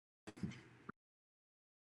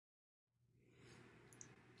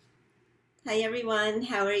Hi everyone,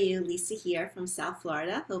 how are you? Lisa here from South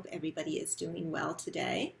Florida. Hope everybody is doing well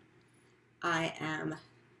today. I am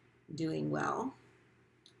doing well.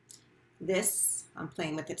 I'm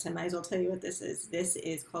playing with it, so I might as well tell you what this is. This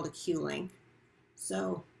is called a Q-link.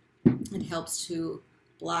 So it helps to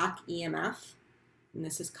block EMF, and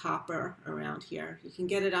this is copper around here. You can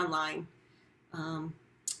get it online,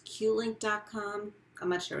 qlink.com. I'm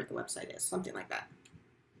not sure what the website is, something like that.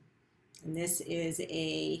 And this is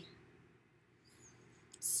a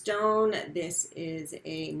stone. This is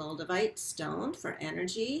a moldavite stone for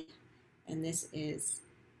energy, and this is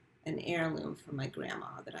an heirloom from my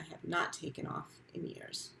grandma that I have not taken off in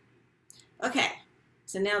years. Okay,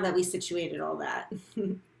 so now that we situated all that,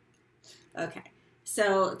 okay,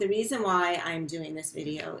 so the reason why I'm doing this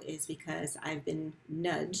video is because I've been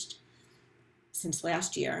nudged since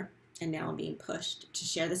last year, and now I'm being pushed to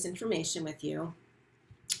share this information with you.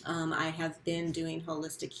 I have been doing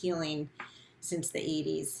holistic healing since the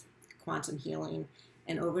 80s, quantum healing,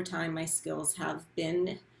 and over time my skills have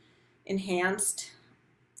been enhanced.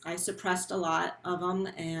 I suppressed a lot of them,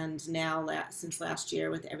 and now since last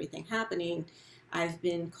year with everything happening, I've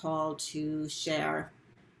been called to share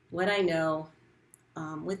what I know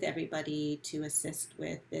with everybody to assist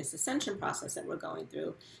with this ascension process that we're going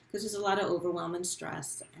through, because there's a lot of overwhelm and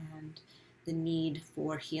stress and the need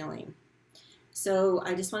for healing. So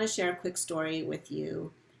I just want to share a quick story with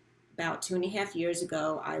you. About 2.5 years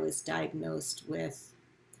ago, I was diagnosed with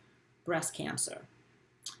breast cancer.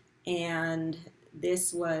 And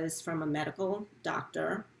this was from a medical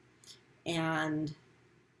doctor, and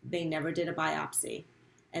they never did a biopsy.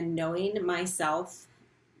 And knowing myself,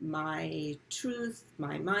 my truth,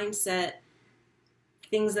 my mindset,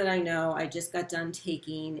 things that I know, I just got done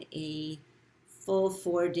taking a full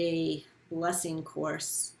 4-day blessing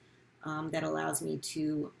course that allows me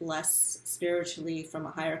to bless spiritually from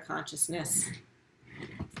a higher consciousness,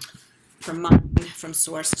 from mind, from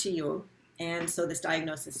source to you. And so this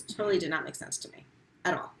diagnosis totally did not make sense to me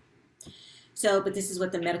at all. So, but this is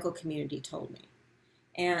what the medical community told me.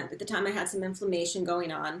 And at the time I had some inflammation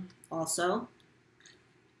going on also.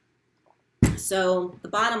 So the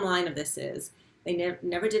bottom line of this is they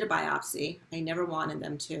never did a biopsy. I never wanted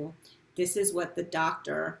them to. This is what the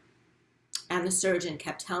doctor and the surgeon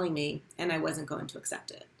kept telling me, and I wasn't going to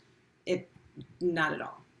accept it. Not at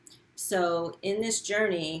all. So in this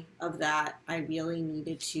journey of that, I really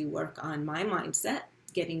needed to work on my mindset,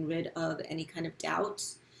 getting rid of any kind of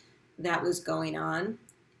doubts that was going on.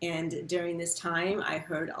 And during this time, I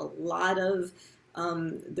heard a lot of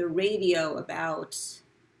the radio about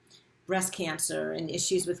breast cancer and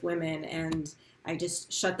issues with women, and I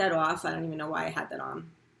just shut that off. I don't even know why I had that on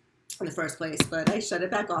in the first place, but I shut it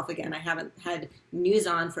back off again. I haven't had news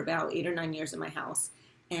on for about 8 or 9 years in my house,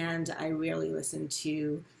 and I rarely listen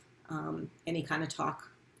to any kind of talk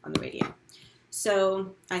on the radio.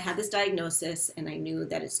 So I had this diagnosis, and I knew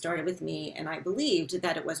that it started with me, and I believed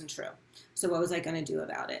that it wasn't true. So what was I going to do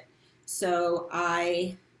about it? So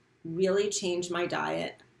I really changed my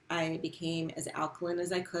diet. I became as alkaline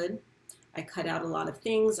as I could. I cut out a lot of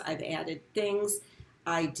things. I've added things.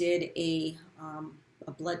 I did a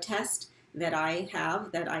blood test that I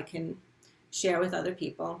have that I can share with other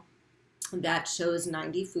people that shows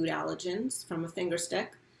 90 food allergens from a finger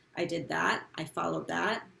stick. I did that. I followed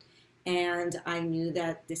that. And I knew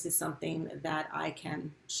that this is something that I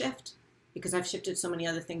can shift because I've shifted so many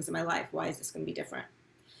other things in my life. Why is this going to be different?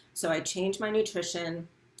 So I changed my nutrition,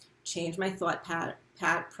 changed my thought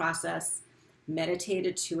process,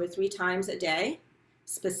 meditated 2 or 3 times a day,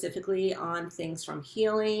 specifically on things from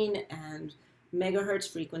healing and megahertz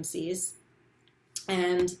frequencies.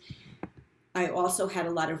 And I also had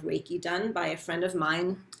a lot of Reiki done by a friend of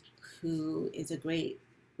mine who is a great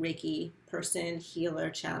Reiki person, healer,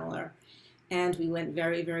 channeler. And we went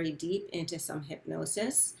very, very deep into some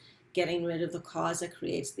hypnosis, getting rid of the cause that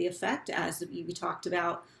creates the effect, as we talked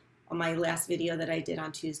about on my last video that I did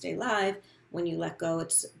on Tuesday Live. When you let go,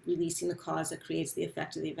 it's releasing the cause that creates the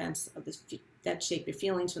effect of the events of this, that shape your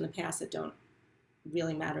feelings from the past that don't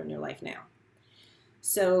really matter in your life now.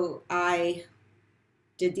 So I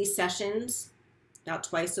did these sessions about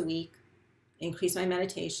twice a week, increased my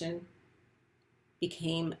meditation,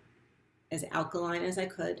 became as alkaline as I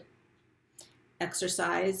could,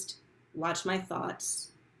 exercised, watched my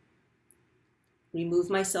thoughts, removed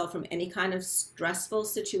myself from any kind of stressful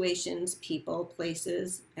situations, people,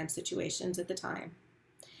 places, and situations at the time.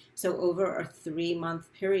 So over a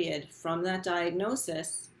 3-month period from that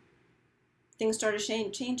diagnosis, things started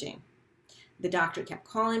changing. The doctor kept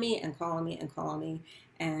calling me and calling me and calling me,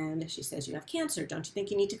 and she says, you have cancer, don't you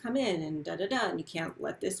think you need to come in, and da-da-da, and you can't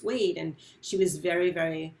let this wait. And she was very,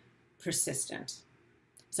 very persistent.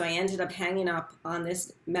 So I ended up hanging up on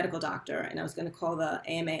this medical doctor, and I was going to call the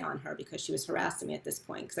AMA on her because she was harassing me at this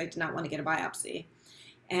point because I did not want to get a biopsy.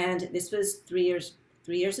 And this was 3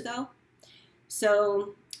 years ago.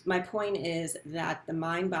 So my point is that the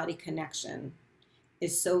mind-body connection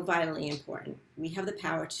is so vitally important. We have the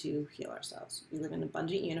power to heal ourselves. We live in an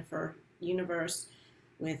abundant universe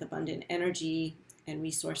with abundant energy and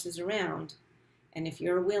resources around. And if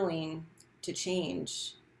you're willing to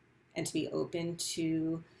change and to be open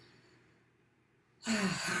to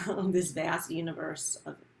this vast universe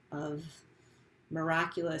of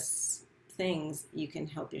miraculous things, you can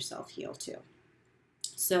help yourself heal too.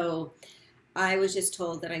 So I was just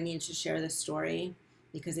told that I needed to share this story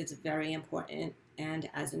because it's very important. And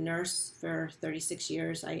as a nurse for 36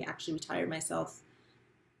 years, I actually retired myself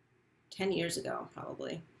 10 years ago,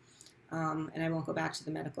 probably. And I won't go back to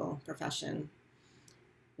the medical profession.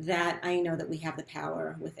 That I know that we have the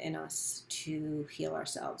power within us to heal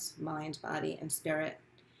ourselves, mind, body, and spirit.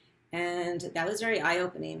 And that was very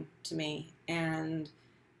eye-opening to me and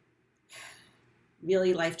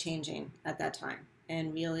really life-changing at that time,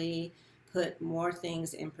 and really put more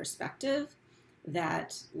things in perspective,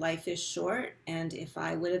 that life is short, and if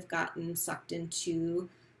I would have gotten sucked into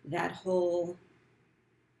that whole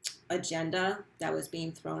agenda that was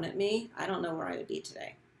being thrown at me, I don't know where I would be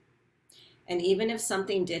today. And even if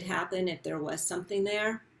something did happen, if there was something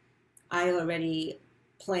there, I already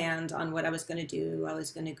planned on what I was going to do. I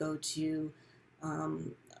was going to go to,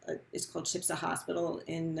 it's called Chipsa Hospital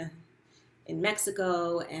in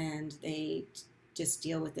Mexico, and they just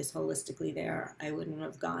deal with this holistically there. I wouldn't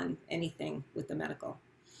have gone anything with the medical.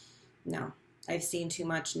 No, I've seen too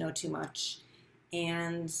much, know too much,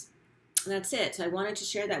 and that's it. So I wanted to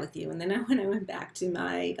share that with you. And then when I went back to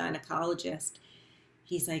my gynecologist,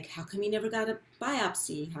 he's like, how come you never got a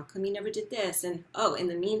biopsy? How come you never did this? And oh, in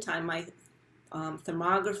the meantime, my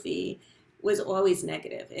thermography was always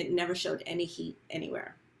negative. It never showed any heat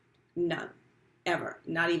anywhere. None. Ever.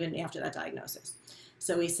 Not even after that diagnosis.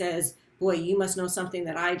 So he says, boy, you must know something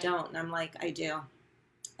that I don't. And I'm like, I do.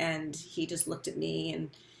 And he just looked at me, and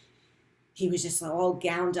he was just all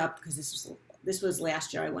gowned up because this was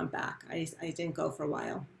last year I went back. I didn't go for a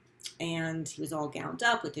while. And he was all gowned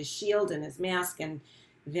up with his shield and his mask and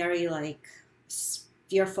very like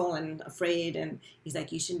fearful and afraid. And he's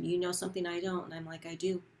like, you know something I don't. And I'm like, I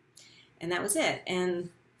do. And that was it. And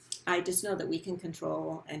I just know that we can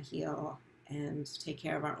control and heal and take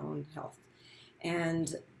care of our own health.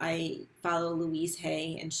 And I follow Louise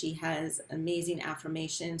Hay, and she has amazing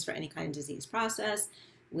affirmations for any kind of disease process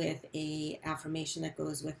with a affirmation that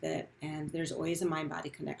goes with it. And there's always a mind-body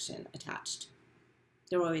connection attached.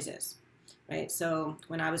 There always is, right? So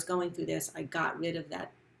when I was going through this, I got rid of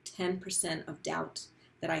that 10% of doubt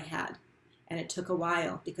that I had. And it took a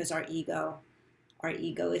while because our ego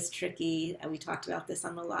is tricky. And we talked about this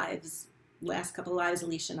on the last couple of lives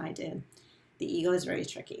Alicia and I did. The ego is very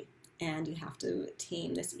tricky. And you have to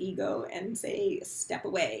tame this ego and say, step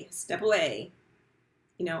away, step away.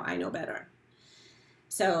 You know, I know better.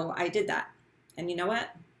 So I did that. And you know what?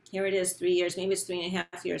 Here it is, 3 years, maybe it's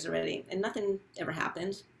 3.5 years already, and nothing ever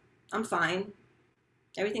happened. I'm fine.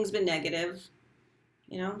 Everything's been negative,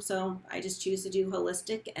 you know, so I just choose to do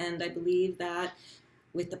holistic, and I believe that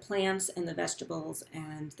with the plants and the vegetables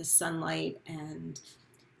and the sunlight and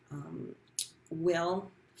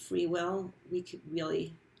free will, we could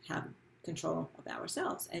really have control of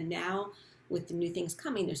ourselves. And now with the new things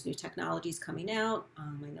coming, there's new technologies coming out.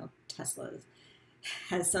 I know Tesla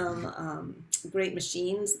has some great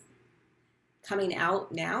machines coming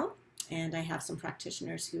out now, and I have some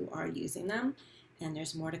practitioners who are using them, and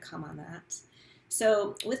there's more to come on that.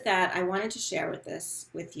 So with that, I wanted to share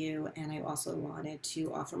with you, and I also wanted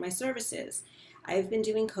to offer my services. I've been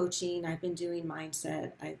doing coaching, I've been doing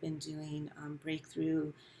mindset, I've been doing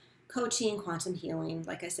breakthrough coaching, quantum healing,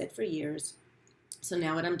 like I said, for years. So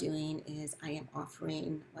now what I'm doing is I am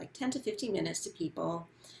offering like 10 to 15 minutes to people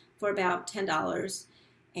for about $10,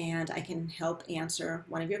 and I can help answer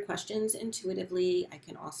one of your questions intuitively. I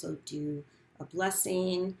can also do a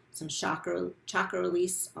blessing, some chakra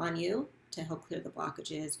release on you to help clear the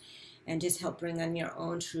blockages, and just help bring on your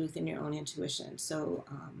own truth and your own intuition. So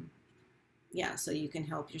yeah, so you can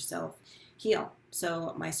help yourself heal.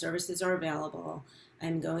 So my services are available.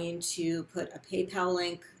 I'm going to put a PayPal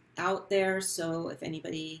link out there, so if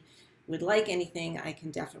anybody would like anything, I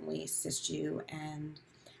can definitely assist you. And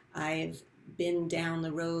I've been down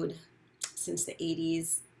the road since the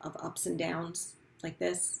 80s of ups and downs like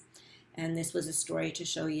this, and this was a story to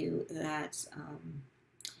show you that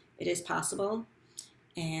it is possible,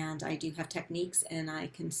 and I do have techniques, and I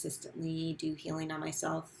consistently do healing on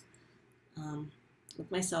myself With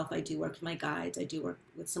myself, I do work with my guides. I do work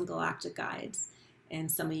with some galactic guides. And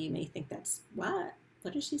some of you may think that's, what?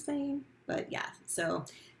 What is she saying? But yeah, so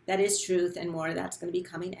that is truth, and more of that's going to be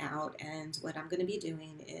coming out. And what I'm going to be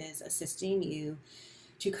doing is assisting you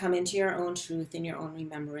to come into your own truth and your own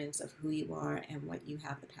remembrance of who you are and what you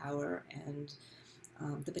have the power and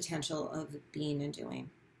the potential of being and doing,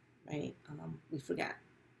 right? We forget.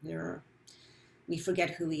 We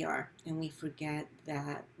forget who we are, and we forget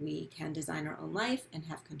that we can design our own life and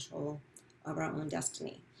have control of our own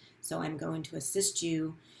destiny. So I'm going to assist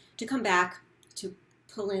you to come back, to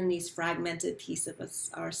pull in these fragmented pieces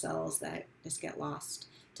of ourselves that just get lost,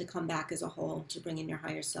 to come back as a whole, to bring in your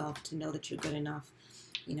higher self, to know that you're good enough,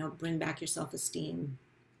 bring back your self-esteem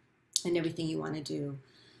and everything you want to do.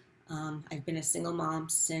 I've been a single mom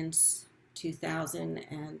since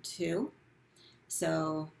 2002.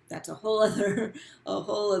 So that's a whole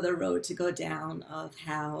other road to go down of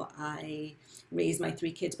how I raised my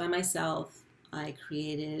 3 kids by myself. I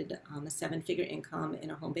created a 7-figure income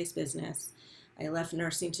in a home-based business. I left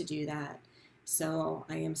nursing to do that. So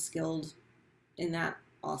I am skilled in that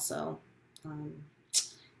also.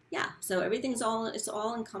 Yeah, so everything's it's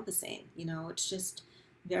all encompassing. It's just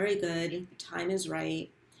very good. The time is right.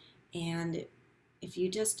 And if you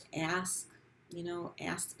just ask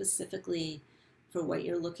specifically for what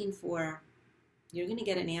you're looking for, you're going to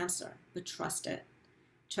get an answer, but trust it.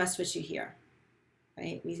 Trust what you hear,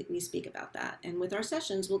 right? We speak about that. And with our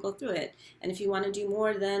sessions, we'll go through it. And if you want to do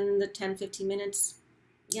more than the 10, 15 minutes,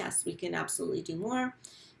 yes, we can absolutely do more.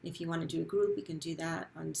 If you want to do a group, we can do that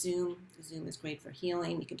on Zoom. Zoom is great for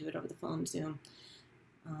healing. You can do it over the phone, Zoom.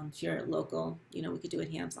 If you're local, we could do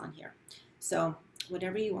it hands-on here. So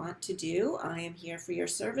whatever you want to do, I am here for your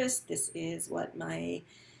service. This is what my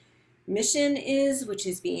mission is, which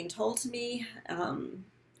is being told to me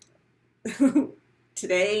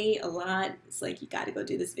today a lot. It's like, you got to go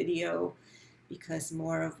do this video, because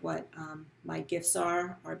more of what my gifts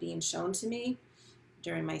are being shown to me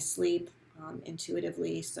during my sleep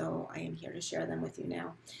intuitively. So I am here to share them with you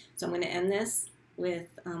now. So I'm going to end this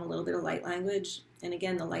with a little bit of light language. And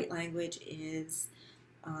again, the light language is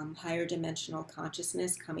higher dimensional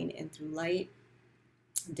consciousness coming in through light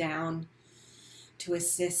down to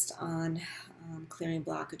assist on clearing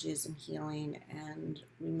blockages and healing and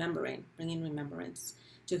bringing remembrance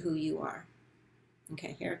to who you are.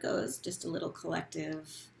 Okay, here it goes. Just a little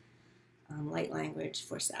collective light language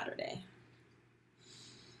for Saturday.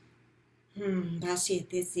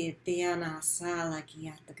 Bashitiana sala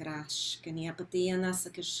kiatagrash, kaniapatiana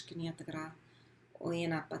sakish kaniatagra,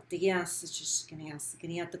 oyana patias, kanias,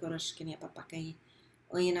 kaniatagorosh, kaniapapakai,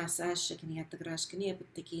 oyana sash, kaniatagrash,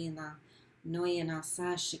 kaniapatikina. Noyana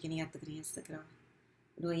sashikiniatagriasagra,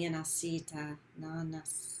 Noyana sita, nana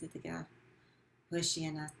sitaga,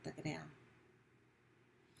 Hushianatagria.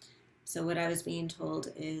 So what I was being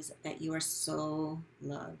told is that you are so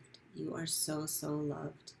loved. You are so, so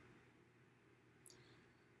loved.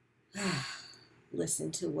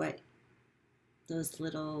 Listen to what those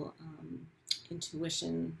little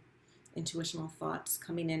intuitional thoughts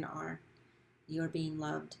coming in are. You are being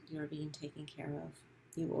loved. You are being taken care of.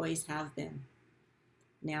 You always have been.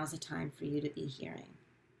 Now's the time for you to be hearing,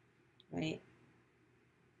 right?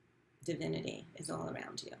 Divinity is all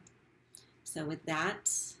around you. So with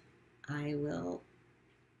that, I will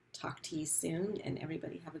talk to you soon, and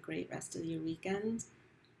everybody have a great rest of your weekend.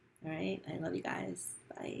 All right, I love you guys.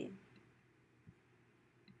 Bye.